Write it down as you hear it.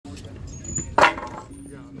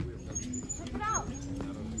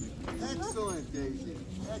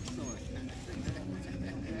Excellent.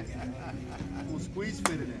 We'll squeeze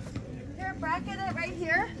fit it in. Here, bracket it right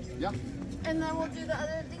here. Yeah. And then we'll do the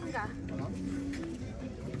other dinga.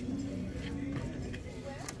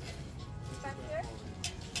 Back here?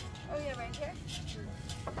 Oh yeah, right here.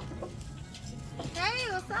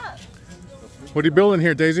 Hey, what's up? What are you building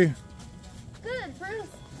here, Daisy? Good, Bruce.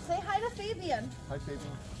 Say hi to Fabian. Hi, Fabian.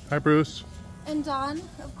 Hi, Bruce. And Dawn,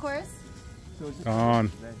 of course. So it's just Dawn.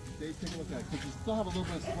 Dave, take a look at it, because you still have a little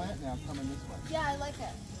bit of slant now coming this way. Yeah, I like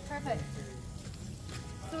it. Perfect.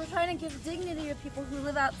 So we're trying to give dignity to people who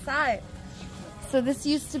live outside. So this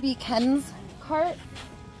used to be Ken's cart,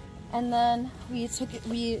 and then we took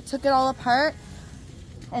it all apart,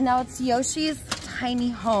 and now it's Yoshi's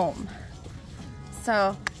tiny home.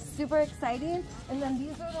 So super exciting. And then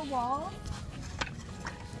these are the walls.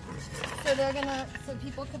 So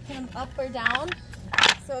people could put them up or down.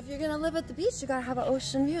 So if you're gonna live at the beach, you gotta have an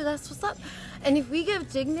ocean view. That's what's up. And if we give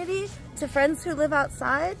dignity to friends who live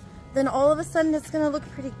outside, then all of a sudden it's gonna look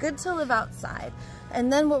pretty good to live outside.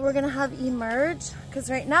 And then what we're gonna have emerge, because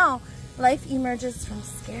right now, life emerges from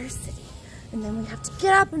scarcity. And then we have to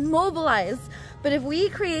get up and mobilize. But if we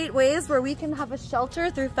create ways where we can have a shelter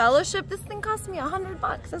through fellowship, this thing cost me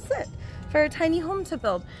 $100, that's it, for a tiny home to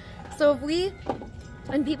build. So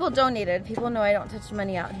and people donated, people know I don't touch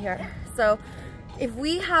money out here. So if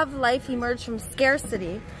we have life emerge from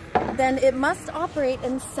scarcity, then it must operate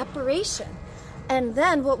in separation. And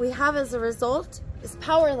then what we have as a result is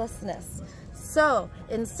powerlessness. So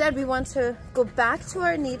instead we want to go back to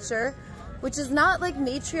our nature, which is not like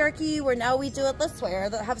matriarchy where now we do it this way or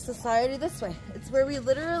have society this way. It's where we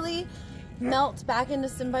literally melt back into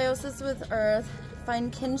symbiosis with earth,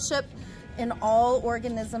 find kinship in all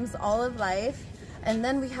organisms, all of life, and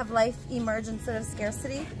then we have life emerge instead of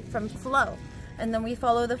scarcity from flow. And then we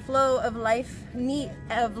follow the flow of life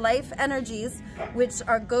energies, which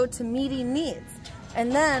go to meeting needs.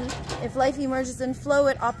 And then if life emerges in flow,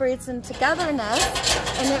 it operates in togetherness,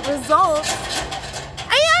 and it results,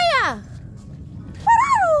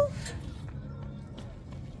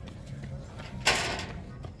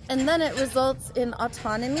 and then it results in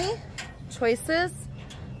autonomy, choices,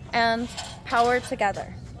 and power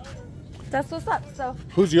together. That's what's up. So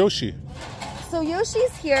who's Yoshi? So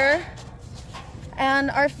Yoshi's here, and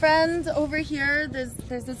our friend over here, there's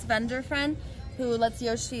this vendor friend who lets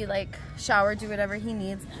Yoshi like shower, do whatever he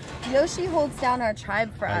needs. Yoshi holds down our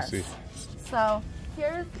tribe for us. See. So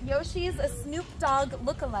here's Yoshi's a Snoop Dogg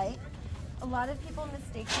lookalike. A lot of people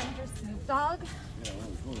mistake him for Snoop Dogg.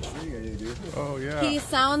 Oh yeah. He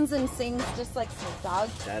sounds and sings just like Snoop Dogg.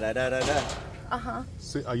 Da da da da da. Uh-huh.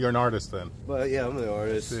 See, you're an artist then? Well, yeah, I'm an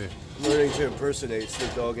artist. I'm learning to impersonate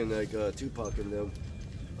Snoop Dogg and like Tupac and them.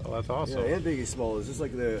 Oh, that's awesome. Yeah, and Biggie Smalls. It's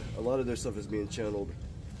like a lot of their stuff is being channeled.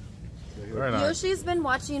 Very nice. Yoshi's been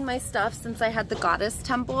watching my stuff since I had the goddess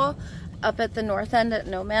temple up at the north end at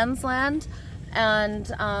No Man's Land.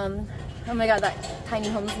 And oh my god, that tiny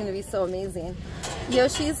home is going to be so amazing.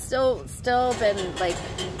 Yoshi's still been like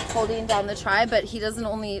holding down the tribe, but he doesn't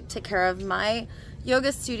only take care of my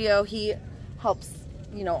yoga studio, he helps,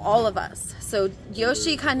 you know, all of us. So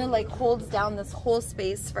Yoshi kind of like holds down this whole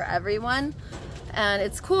space for everyone. And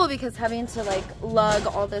it's cool because having to like lug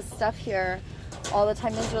all this stuff here all the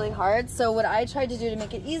time is really hard. So what I tried to do to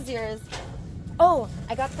make it easier is, oh,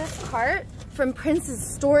 I got this cart from Prince's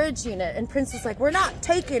storage unit, and Prince was like, we're not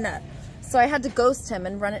taking it. So I had to ghost him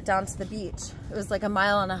and run it down to the beach. It was like 1.5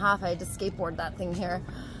 miles. I had to skateboard that thing here.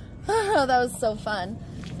 Oh, that was so fun.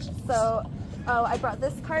 So I brought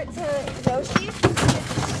this cart to Yoshi. It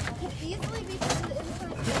could easily be turned into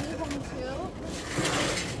a tiny home too,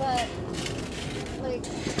 but like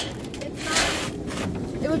it's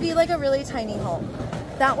not. It would be like a really tiny home.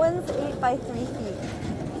 That one's 8 by 3 feet.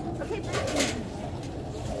 Okay, Brittany.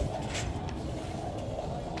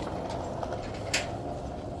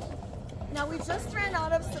 Now we just ran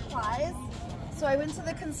out of supplies, so I went to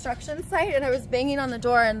the construction site and I was banging on the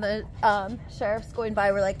door, and the sheriffs going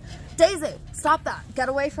by were like, Daisy, stop that, get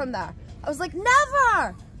away from there. I was like, never!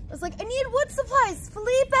 I was like, I need wood supplies,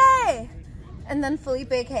 Felipe! And then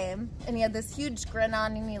Felipe came and he had this huge grin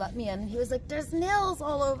on and he let me in. He was like, there's nails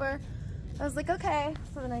all over. I was like, okay.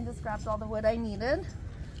 So then I just grabbed all the wood I needed,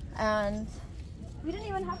 and we didn't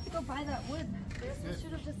even have to go buy that wood. We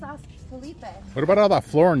should have just asked Felipe. What about all that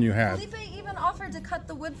flooring you had? Felipe even offered to cut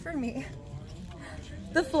the wood for me.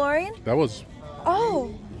 The flooring? That was...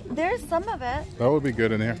 Oh, there's some of it. That would be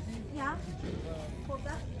good in here. Yeah. Hold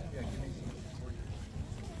that.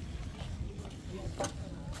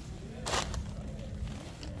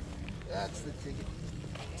 That's the ticket.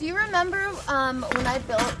 Do you remember when I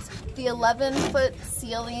built the 11-foot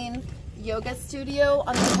ceiling yoga studio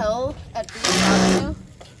on the hill at Beach Avenue.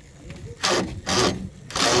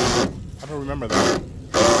 I don't remember that.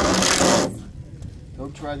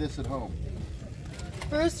 Don't try this at home.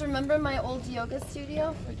 Bruce, remember my old yoga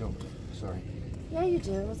studio? I don't. Sorry. Yeah, you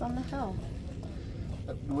do. It was on the hill.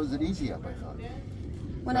 Was it easy up, I thought?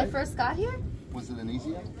 When I first got here? Was it an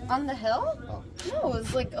easy up? On the hill? Oh. No, it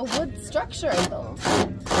was like a wood structure I built.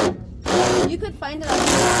 Okay. You could find it on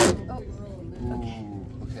the Ooh,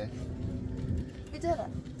 okay. We did it. All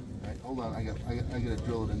right, hold on. I got to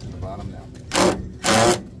drill it into the bottom now.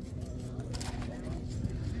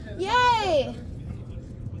 Yay!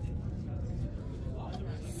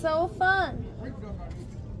 So fun.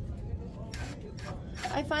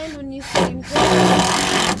 I find when you say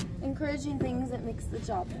encouraging things, it makes the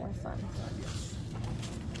job more fun.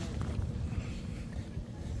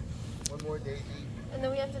 One more, Daisy. And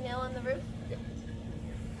then we have to nail on the roof? Yeah.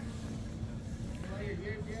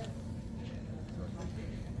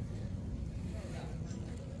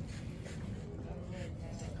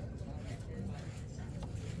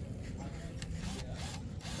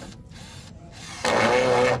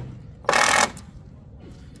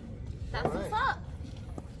 That's what's up.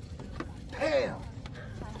 Damn!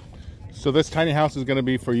 So this tiny house is going to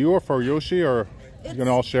be for you or for Yoshi, or you're going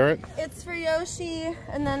to all share it? It's for Yoshi,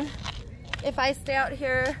 and then if I stay out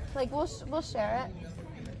here, like we'll share it.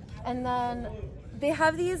 And then they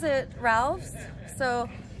have these at Ralph's, so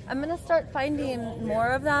I'm gonna start finding more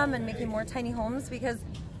of them and making more tiny homes, because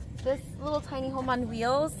this little tiny home on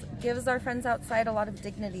wheels gives our friends outside a lot of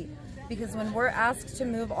dignity. Because when we're asked to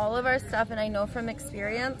move all of our stuff, and I know from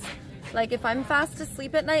experience, like if I'm fast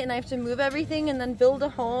asleep at night and I have to move everything and then build a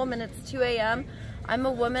home and it's 2 a.m., I'm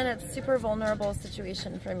a woman, it's a super vulnerable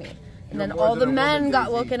situation for me. And then all the men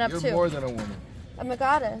got woken up too. You're more than a woman. I'm a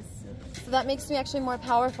goddess. So that makes me actually more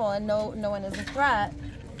powerful, and no one is a threat,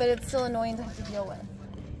 but it's still annoying to have to deal with.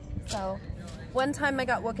 So one time I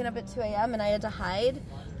got woken up at 2 a.m. and I had to hide,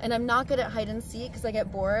 and I'm not good at hide and seek because I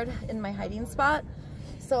get bored in my hiding spot.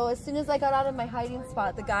 So as soon as I got out of my hiding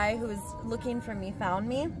spot, the guy who was looking for me found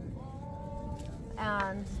me.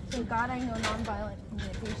 And thank God I know nonviolent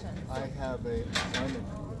communication. I have a assignment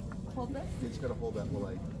for you. Hold this. You just gotta hold that while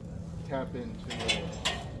I tap into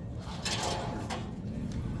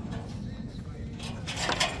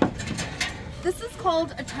This is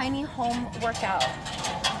called a tiny home workout.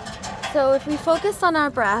 So if we focus on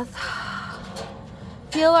our breath,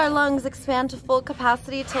 feel our lungs expand to full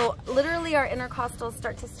capacity till literally our intercostals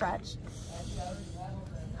start to stretch.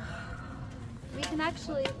 We can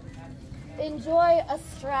actually enjoy a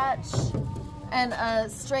stretch and a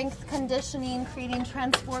strength conditioning, creating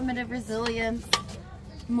transformative resilience,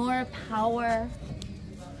 more power,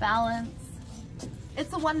 balance.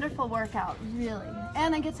 It's a wonderful workout, really.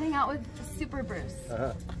 And I get to hang out with Super Bruce.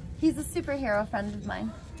 He's a superhero friend of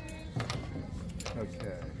mine.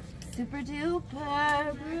 Okay. Super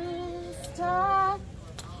duper Brewster,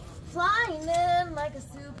 flying in like a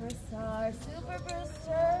superstar. Super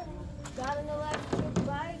Brewster, got an electric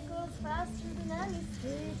bike, goes faster than any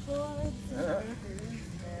skateboard. Super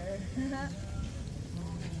Brewster.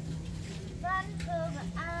 Run till the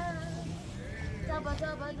end. Double,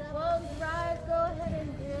 double, double, ride, go ahead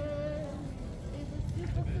and get. He's a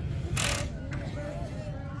super, super, super,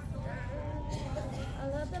 super, I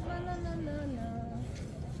love the banana.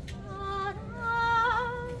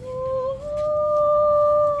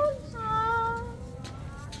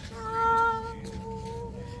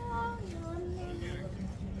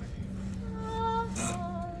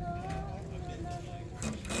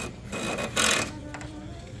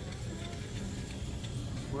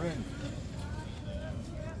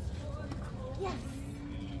 Yes.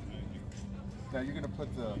 Now you're gonna put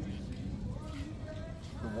the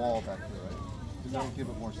wall back there, right? That'll give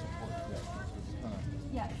it more support. Yeah. So it's kinda,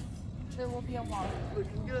 Yes. There will be a wall.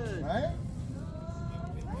 Looking good. right?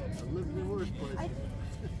 I'm living in the worst place.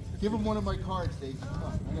 Give him one of my cards, Dave. Come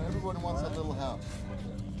on. I know everyone wants that little house.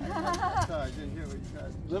 Sorry, I didn't hear what you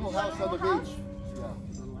said. Little house on the house? beach. Yeah.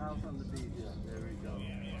 Little house on the beach. Yeah, there we go.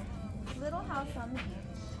 Little house on the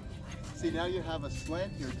beach. See, now you have a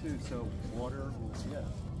slant here too, so water will, yeah.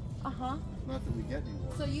 Uh-huh. Not that we get any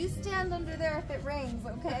water. So you stand under there if it rains,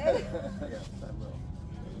 okay? Yes, I will.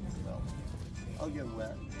 Well, I'll get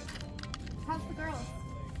wet. How's the girls?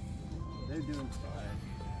 They're doing fine.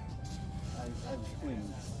 I have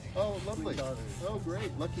twins. Oh, lovely. Twin daughters. Oh,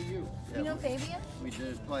 great. Lucky you. You know Fabian? We did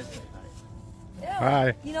it twice that night. Ew.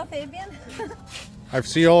 Hi. You know Fabian? I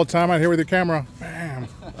see you all the time out here with your camera. Bam.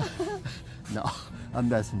 No, I'm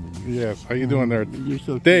messing with you. Yes. How you doing there? You're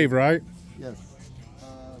so cute. Dave, right? Yes.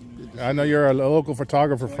 I know you're a local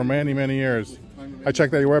photographer for many, many years. My I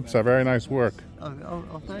checked out your website. Very nice work.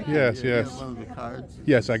 Oh, thank you. Yes, yes. One of the cards.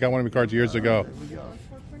 Yes, I got one of your cards years ago. There we go.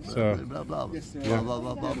 So, Blah blah blah Yeah. blah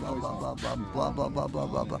blah blah blah blah blah blah blah blah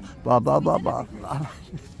blah blah blah blah blah blah blah.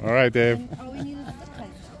 all right, Dave. All we need is zip ties.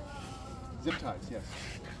 Zip ties, yes.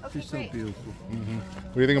 Okay, She's so great. beautiful.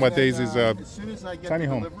 What do you think about Daisy's As soon as I get tiny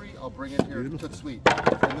the home? delivery, I'll bring it here to the suite.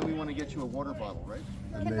 And then we want to get you a water bottle, right?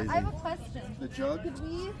 I have a question. The jug? Could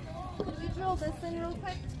we drill this in real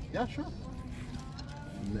quick? Yeah, sure.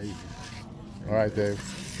 Amazing. All right, Dave.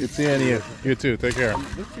 Good seeing you. You too. Take care.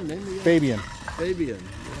 What's your name again? Fabian. Fabian.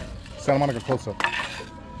 Santa Monica Corsair.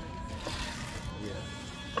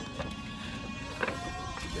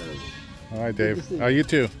 All right, Dave. You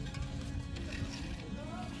too.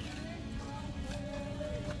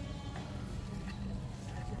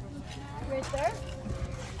 Right there?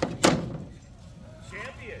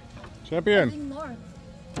 Champion. Something more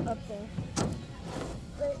up there.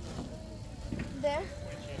 Right there?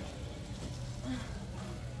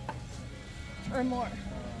 Or more?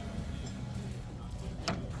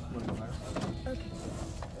 Okay.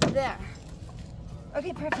 There.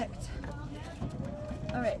 Okay, perfect.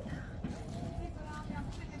 All right.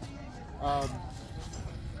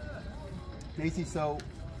 Daisy, so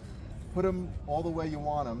put them all the way you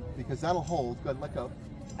want them because that'll hold. Good, let go.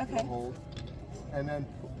 Okay. It'll hold. And then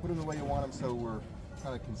put them the way you want them so we're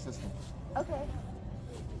kind of consistent. Okay.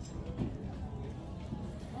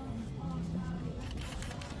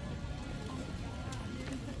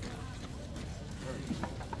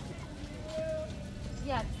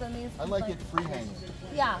 Yeah, because then these. I like it free hanging.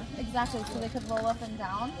 Yeah, exactly. So they could roll up and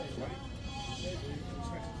down.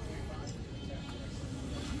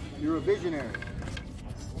 You're a visionary.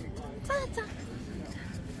 Ta-ta.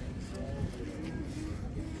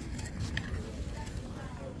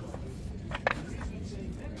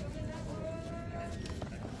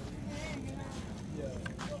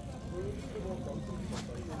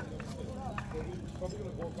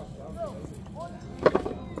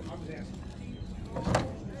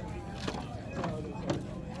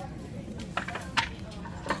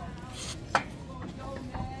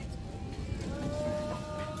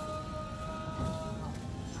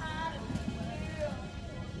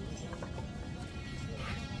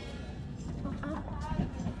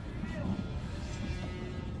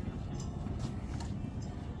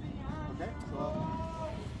 Okay, so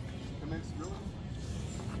commence drilling.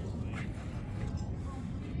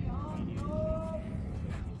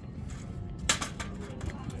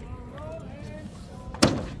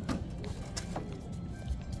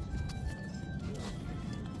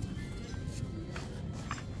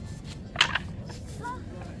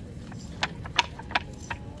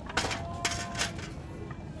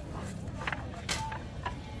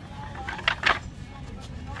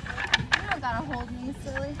 You don't gotta hold me,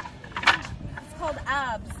 silly. It's called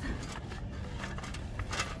abs.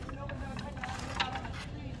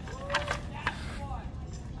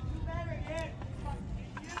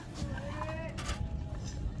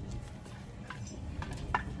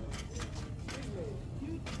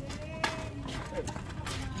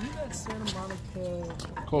 You got Santa Monica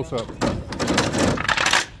Close up.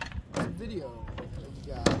 video that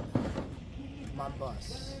you got my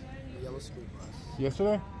bus, the yellow school bus.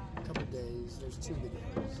 Yesterday? A couple days. There's 2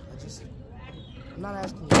 videos. I'm not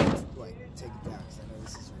asking you to like take it down because I know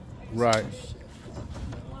this is Right. shit.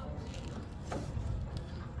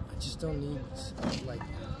 I just don't need like.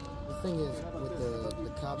 The thing is, with the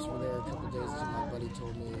cops were there a couple days ago. My buddy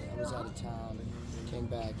told me I was out of town, came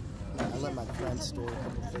back. I let my friend store a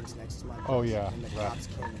couple things next to my bus, Oh, yeah, and the right. cops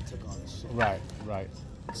came and took all this shit. Right, right.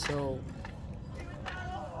 So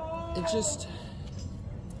it just,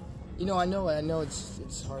 I know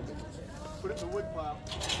it's hard to Put it in the wood pile.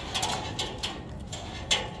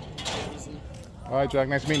 easy. All right, Jack.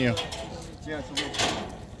 Nice meeting you. Yeah, it's a little.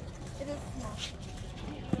 It is small.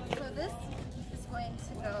 So this is going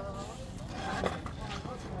to go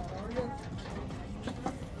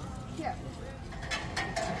here.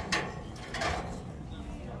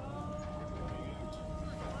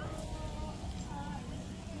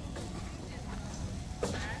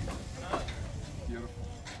 Beautiful.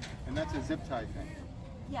 And that's a zip tie thing.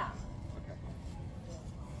 Yeah. Okay.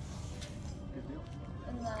 Good deal.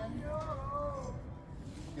 And then,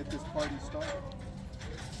 Get this party started.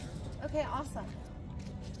 okay, awesome.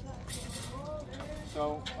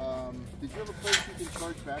 So, did you have a place you can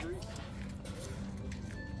charge batteries?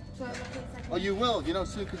 So I have a place I can- Oh, you will.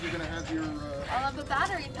 Soon because you're going to have your I'll have a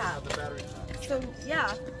battery pack. the battery pack. So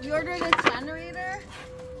yeah, we ordered a generator.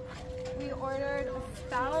 We ordered a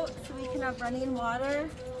spout so we can have running water.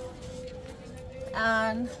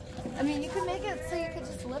 And I mean, you could make it so you could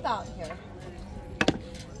just live out here.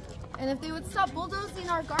 And if they would stop bulldozing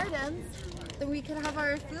our gardens, then we could have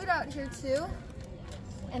our food out here too.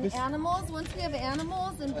 And animals, once we have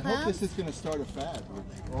animals and plants. I hope this is going to start a fad.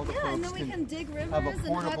 All the Yeah, and folks then we can dig rivers have a and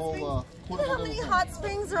portable, hot springs. You know how many little hot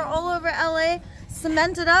springs are all over LA,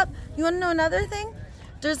 cemented up? You want to know another thing?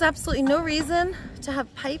 There's absolutely no reason to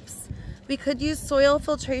have pipes. We could use soil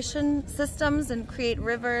filtration systems and create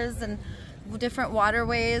rivers and different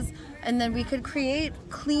waterways, and then we could create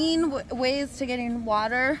clean ways to getting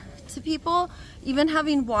water to people, even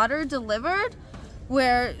having water delivered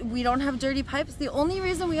where we don't have dirty pipes. The only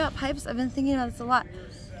reason we got pipes, I've been thinking about this a lot,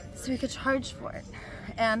 so we could charge for it.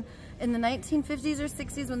 And in the 1950s or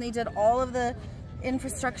 60s, when they did all of the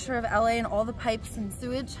infrastructure of LA and all the pipes and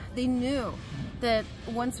sewage, they knew that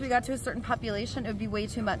once we got to a certain population, it would be way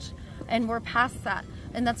too much. And we're past that.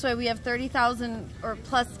 And that's why we have 30,000 or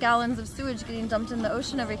plus gallons of sewage getting dumped in the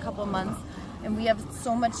ocean every couple months. And we have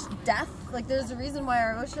so much death. Like, there's a reason why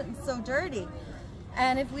our ocean is so dirty.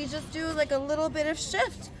 And if we just do like a little bit of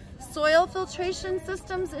shift, soil filtration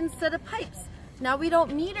systems instead of pipes. Now we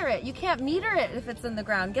don't meter it. You can't meter it if it's in the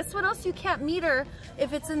ground. Guess what else you can't meter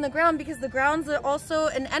if it's in the ground? Because the ground's also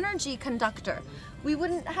an energy conductor. We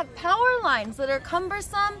wouldn't have power lines that are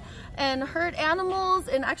cumbersome and hurt animals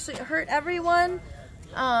and actually hurt everyone.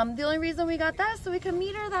 The only reason we got that is so we can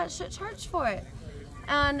meter that shit, charge for it.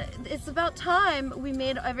 And it's about time we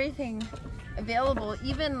made everything available,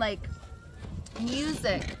 even like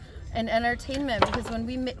music and entertainment, because when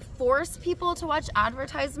we force people to watch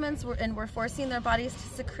advertisements and we're forcing their bodies to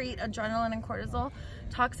secrete adrenaline and cortisol,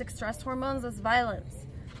 toxic stress hormones, that's violence.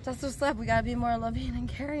 That's what's up. We gotta be more loving and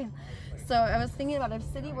caring. So I was thinking about if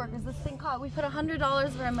city workers, this thing cost, we put $100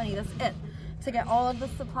 of our money, that's it, to get all of the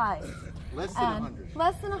supplies. Less than 100.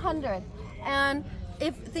 Less than 100. And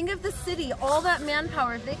think of the city, all that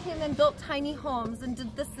manpower, if they came and built tiny homes and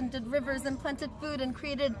did this and did rivers and planted food and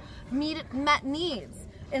created met needs,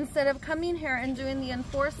 instead of coming here and doing the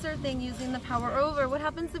enforcer thing, using the power over, what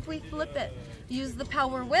happens if we flip it? Use the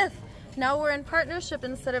power with. Now we're in partnership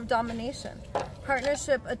instead of domination.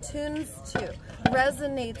 Partnership attunes to,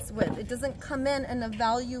 resonates with. It doesn't come in and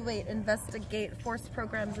evaluate, investigate, force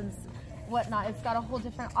programs and whatnot. It's got a whole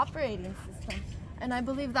different operating system. And I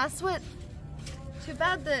believe that's what, too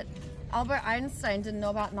bad that Albert Einstein didn't know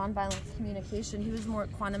about nonviolent communication. He was more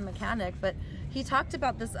quantum mechanic, but he talked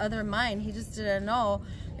about this other mind. He just didn't know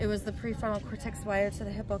it was the prefrontal cortex wired to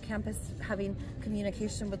the hippocampus having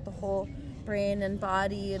communication with the whole brain and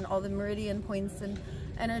body and all the meridian points and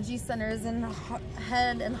energy centers and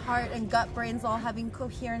head and heart and gut brains all having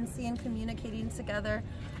coherency and communicating together.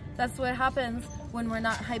 That's what happens when we're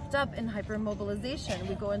not hyped up in hypermobilization.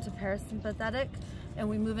 We go into parasympathetic and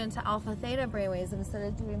we move into alpha theta brainwaves instead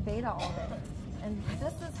of doing beta all day. And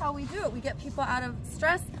this is how we do it. We get people out of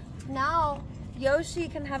stress. Now Yoshi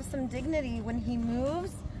can have some dignity when he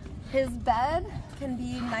moves. His bed can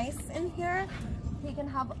be nice in here. He can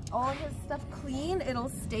have all his stuff clean. It'll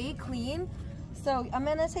stay clean. So I'm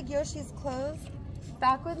gonna take Yoshi's clothes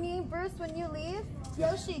back with me. Bruce, when you leave,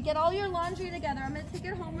 Yoshi, get all your laundry together. I'm gonna take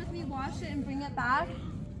it home with me, wash it, and bring it back.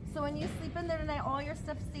 So when you sleep in there tonight, all your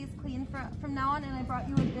stuff stays clean from now on. And I brought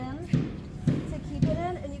you a bin to keep it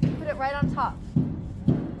in, and you can put it right on top.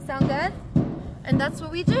 Sound good? And that's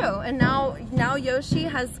what we do. And now Yoshi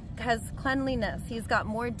has cleanliness. He's got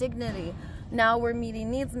more dignity. Now we're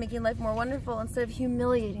meeting needs, making life more wonderful instead of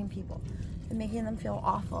humiliating people and making them feel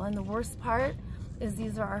awful. And the worst part is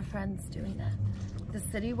these are our friends doing it. The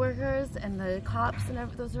city workers and the cops and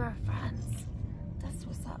those are our friends. That's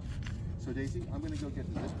what's up. So Daisy, I'm going to go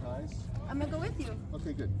get the zip ties. I'm going to go with you.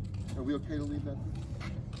 Okay, good. Are we okay to leave that?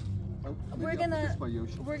 Oh, we're going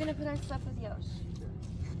to put our stuff with Yosh.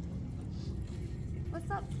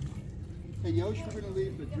 What's up? Hey Yosh, we're going to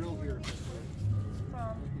leave the drill here.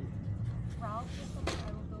 From Ralph or something,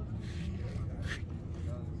 I will go.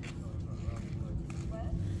 What?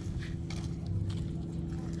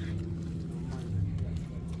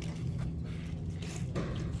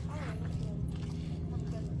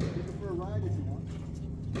 Take it for a ride if you want.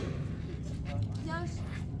 Yosh,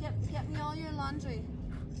 get me all your laundry.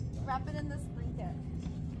 Wrap it in this blanket.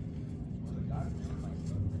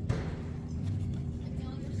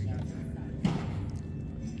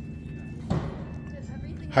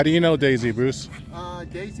 How do you know Daisy, Bruce?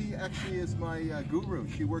 Daisy actually is my guru.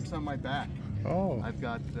 She works on my back. Oh. I've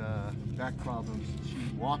got back problems. She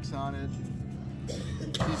walks on it.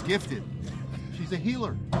 She's gifted. She's a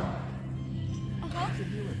healer. Uh-huh. She's a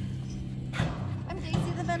healer. I'm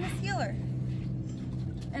Daisy the Venice Healer.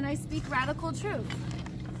 And I speak radical truth.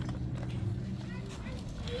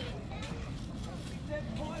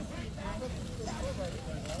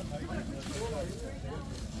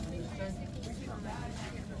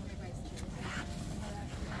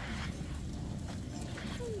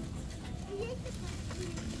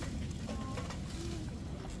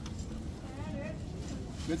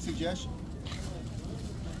 Good suggestion.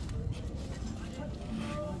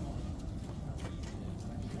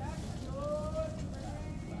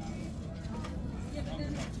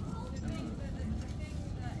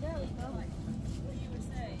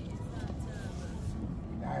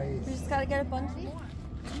 We just gotta get a bungee.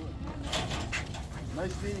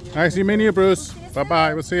 Nice meeting you. Nice meeting you, Bruce.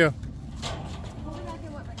 Bye-bye. We'll see you. We'll be back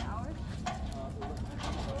in what, like an hour?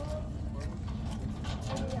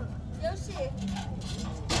 Yoshi,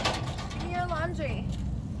 give me your laundry.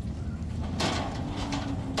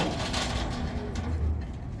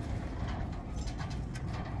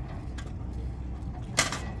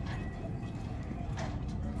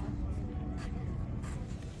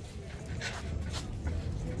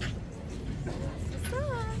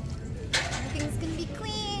 Everything's gonna be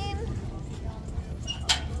clean.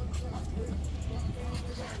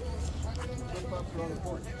 Flip-flops are on the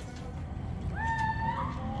porch.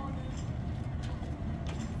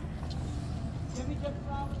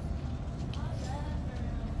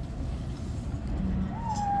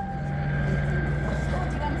 Oh,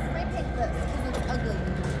 you gotta spray paint this because it's ugly.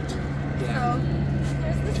 So,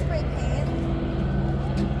 here's the spray paint.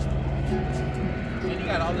 And you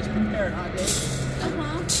got all this prepared, huh, Dave?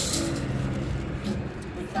 Uh-huh.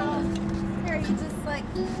 So, here you just like,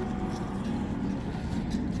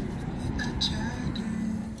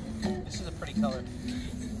 This is a pretty color.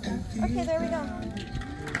 okay, there we go.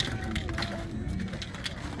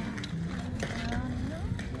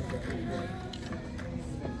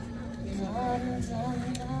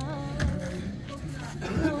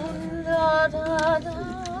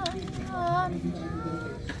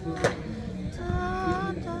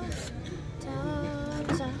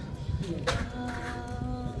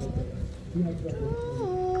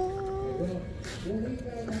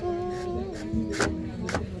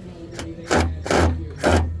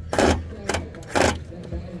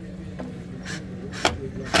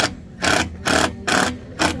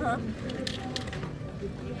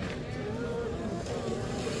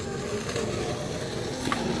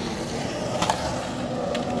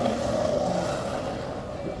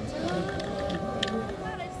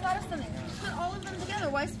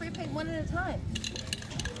 Why spray paint one at a time?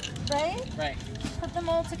 Right? Right. Put them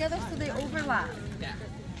all together so they overlap. Yeah.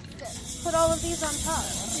 Put all of these on top.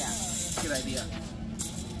 Yeah. Good idea.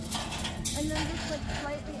 And then just like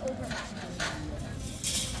slightly overlap.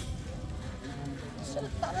 Should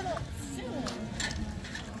have thought of that soon.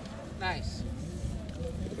 Nice.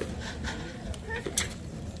 Perfect.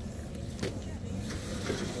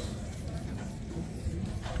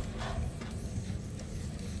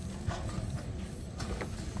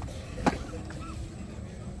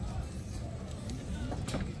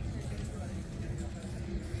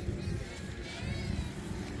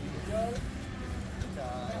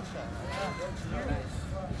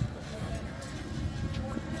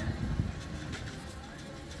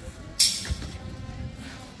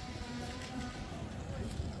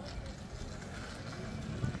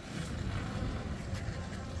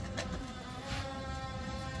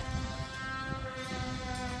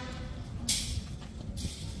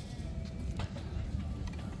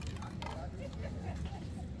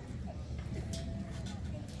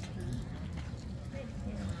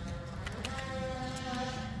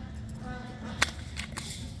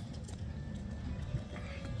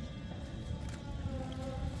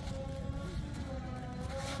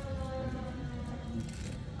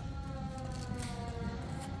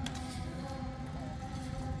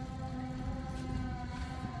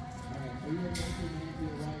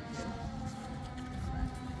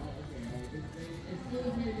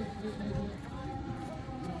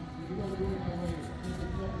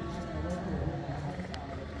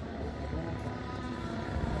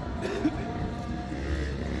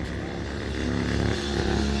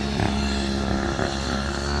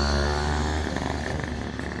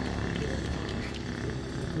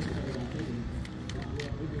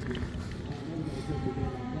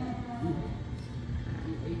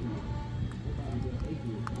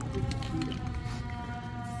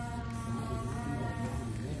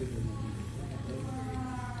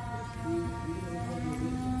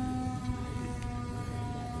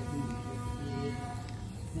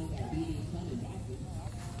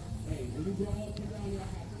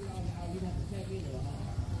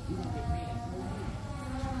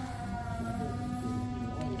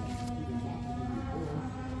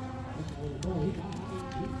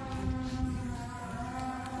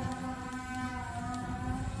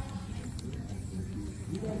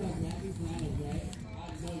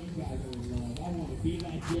 Be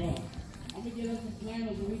like y'all. I'm gonna get us some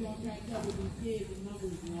flannels and we're gonna catch up with these kids and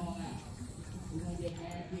numbers and all that. We're gonna get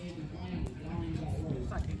bad kids and flannels. Y'all ain't gotta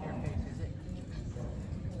worry.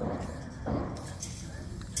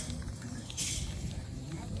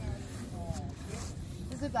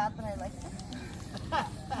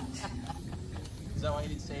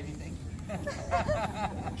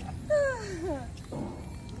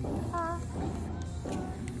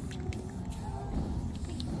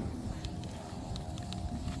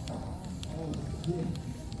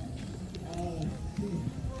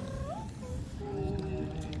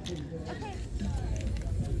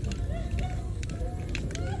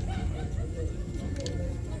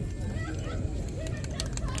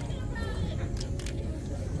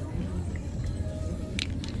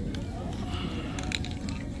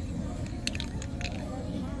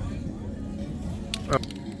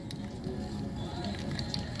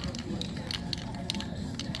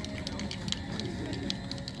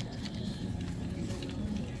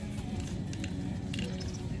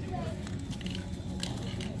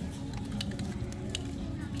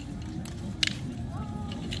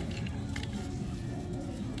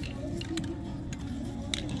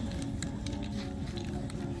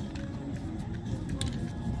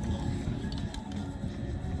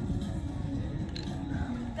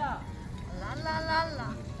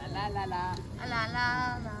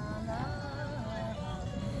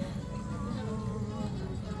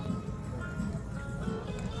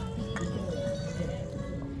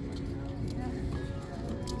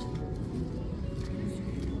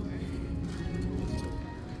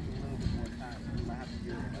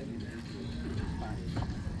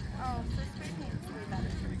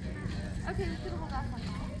 Okay, we can hold off on that.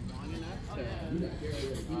 Long enough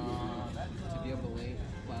to be able to lay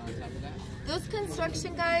flat on top of that. Those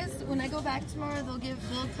construction guys, when I go back tomorrow, they'll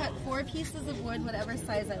cut 4 pieces of wood, whatever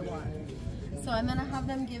size I want. So I'm gonna have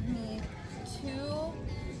them give me 2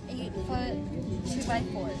 8-foot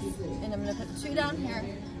 2x4s, and I'm gonna put 2 down here,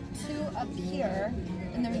 2 up here,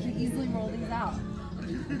 and then we can easily roll these out.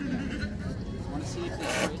 Want to see if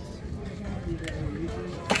this fits?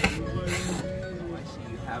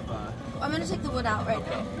 I'm gonna take the wood out right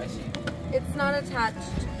now. I see. It's not attached.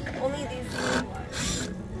 Only these two are.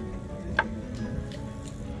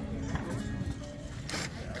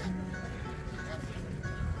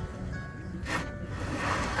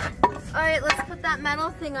 Alright, let's put that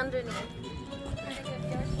metal thing underneath.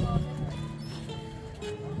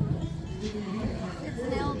 It's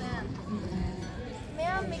nailed in.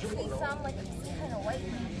 Man makes me sound like some kind of white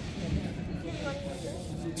man. Here, you want to use this?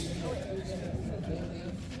 Oh, wait.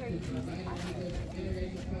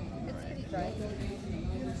 It's pretty dry.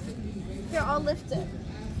 Here, I'll lift it.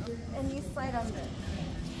 And you slide under.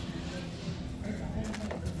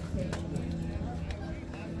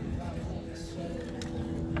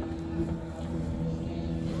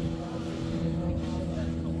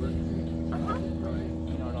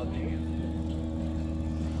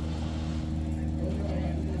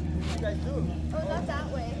 Oh, not that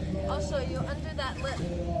way. I'll show you. Under that lip.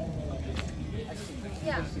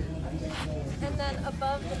 Yeah. And then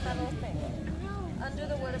above the metal thing. Under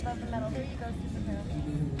the wood above the metal. There you go, superhero.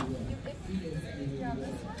 You're on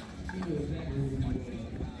this one?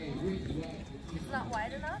 It's not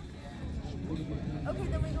wide enough? Okay,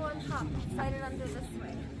 then we go on top. Slide it under this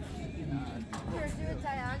way. Here, do it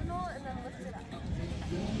diagonal and then lift it up.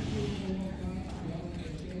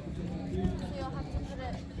 So you'll have to put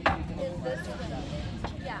it in this way.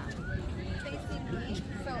 Yeah. Facing me,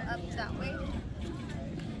 so up that way.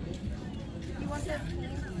 You want the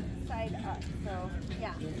clean side up, so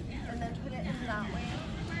yeah. And then put it in that way.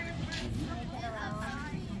 Make it around.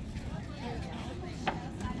 There you go.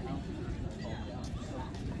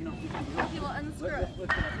 Okay, we'll unscrew it.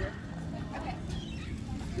 Okay.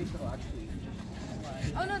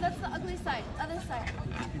 Oh no, that's the ugly side. Other side.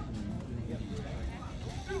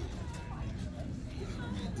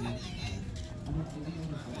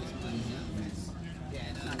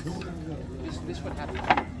 This would have to be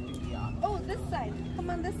Oh, this side. Come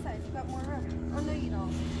on this side. You got more room. Oh no, you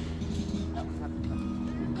don't.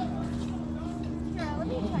 Here, let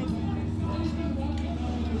me try it.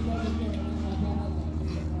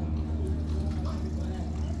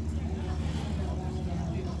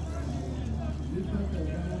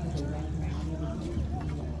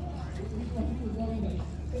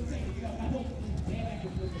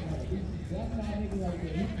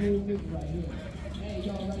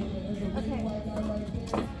 Okay.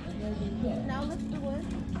 Now lift the wood.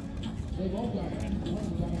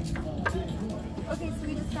 Okay, so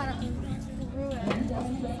we just gotta unscrew it.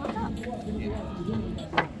 Fuck up.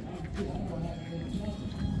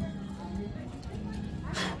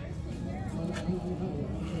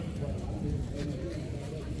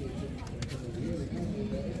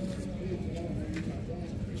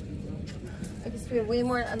 I guess we have way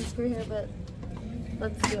more to unscrew here, but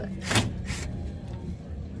let's do it.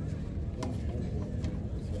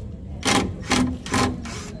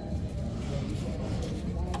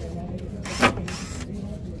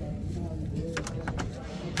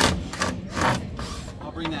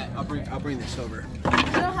 I'll bring this over. You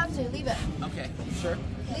don't have to. Leave it. Okay. Sure.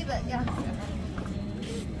 Leave it. Yeah.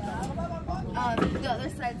 The other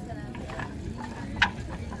side's gonna.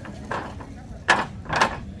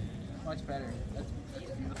 Much better. That's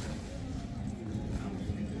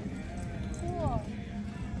Cool.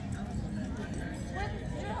 Where's the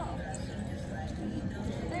drill?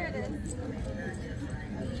 There it is.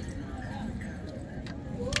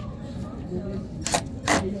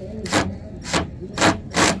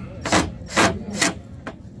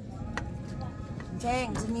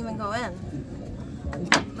 Dang, didn't even go in.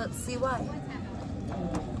 Let's see why.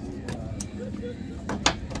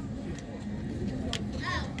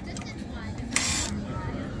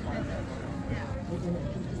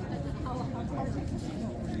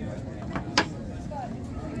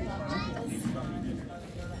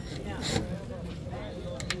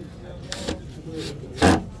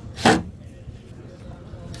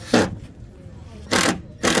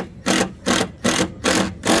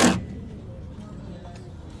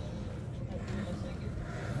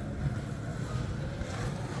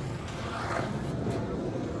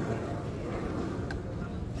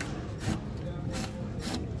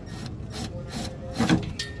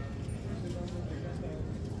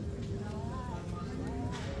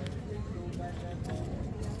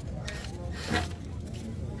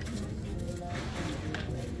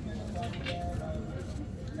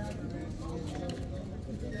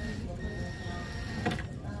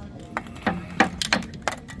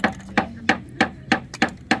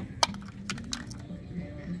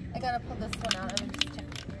 I gotta pull this one out and just check.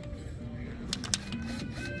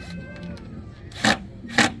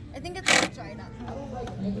 I think it's all dried up.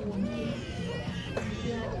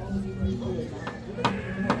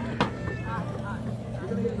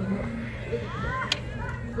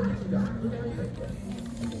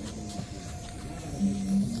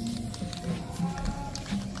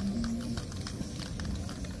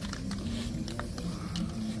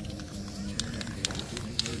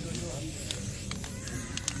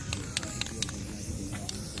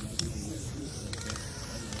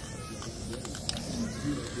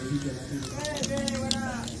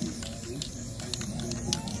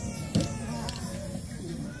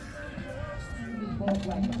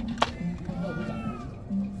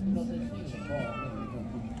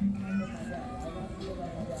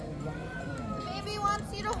 Baby wants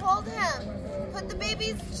you to hold him. Put the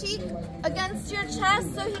baby's cheek against your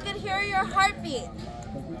chest so he can hear your heartbeat.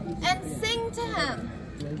 And sing to him.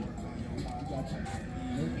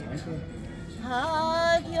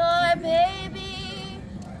 Hug your baby.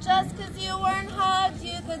 Just 'cause you weren't hugged,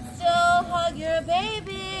 you could still hug your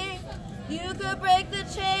baby. You could break the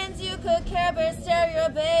chains, you could Care Bear stare your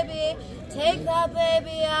baby. Take that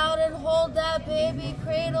baby out and hold that baby,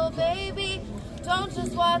 cradle baby. Don't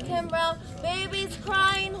just walk him round. Baby's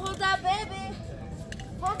crying, hold that baby.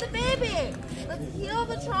 Hold the baby. Let's heal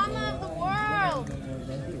the trauma of the world.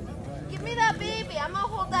 Give me that baby, I'm gonna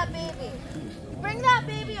hold that baby. Bring that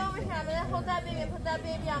baby over here, I'm gonna hold that baby and put that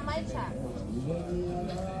baby on my chest.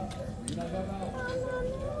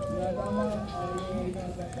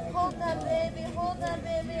 Hold that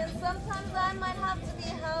baby, and sometimes I might have to be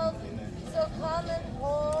held, so come and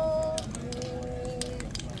hold me.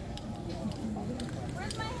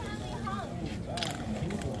 Where's my handy hunk?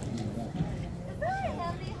 Is there a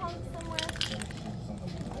handy hunk somewhere?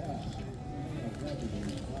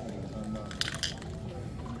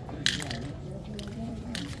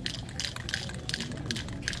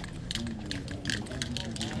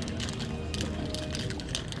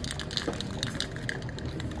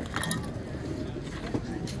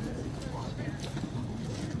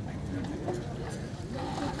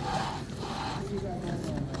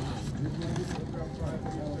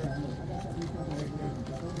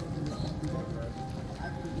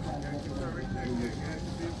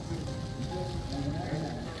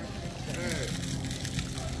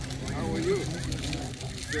 How are you?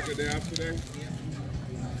 Take a day off today?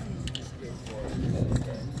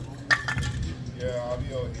 Yeah, I'll be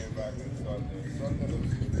out here back on Sunday. Sunday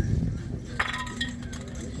looks good.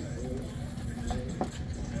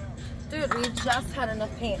 Dude, we just had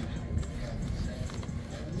enough paint.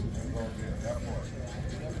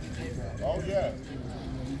 Oh, yeah.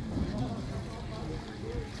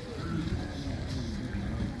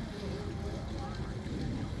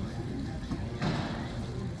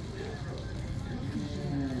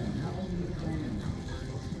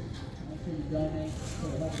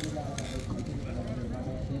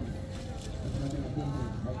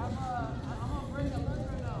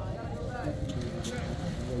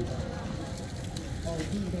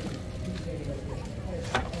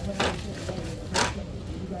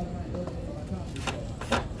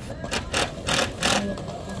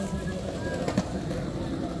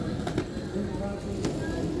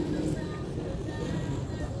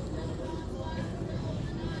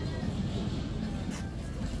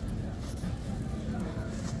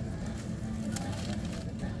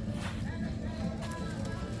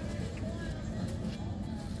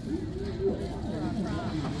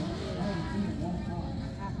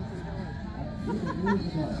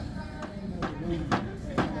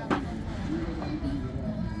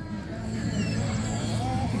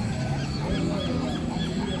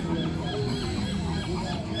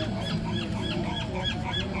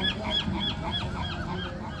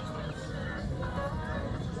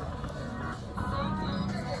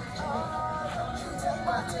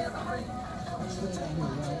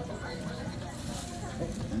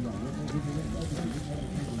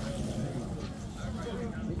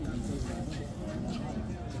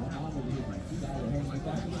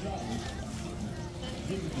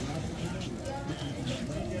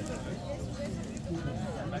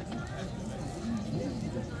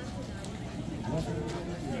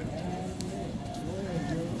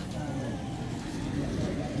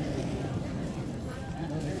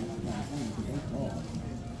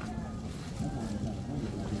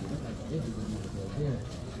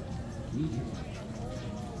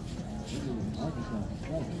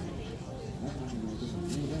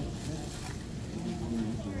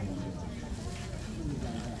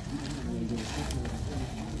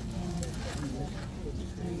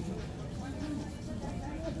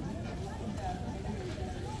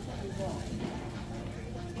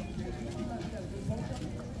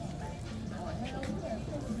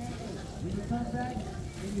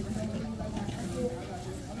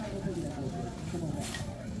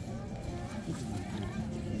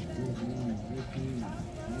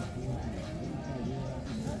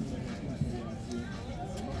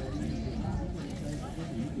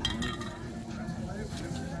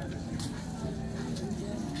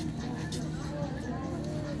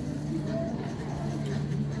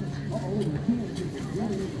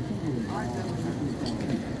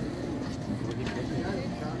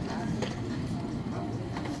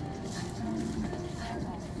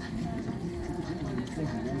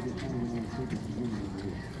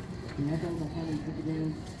 Can I talk about how many people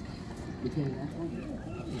there?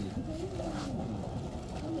 Because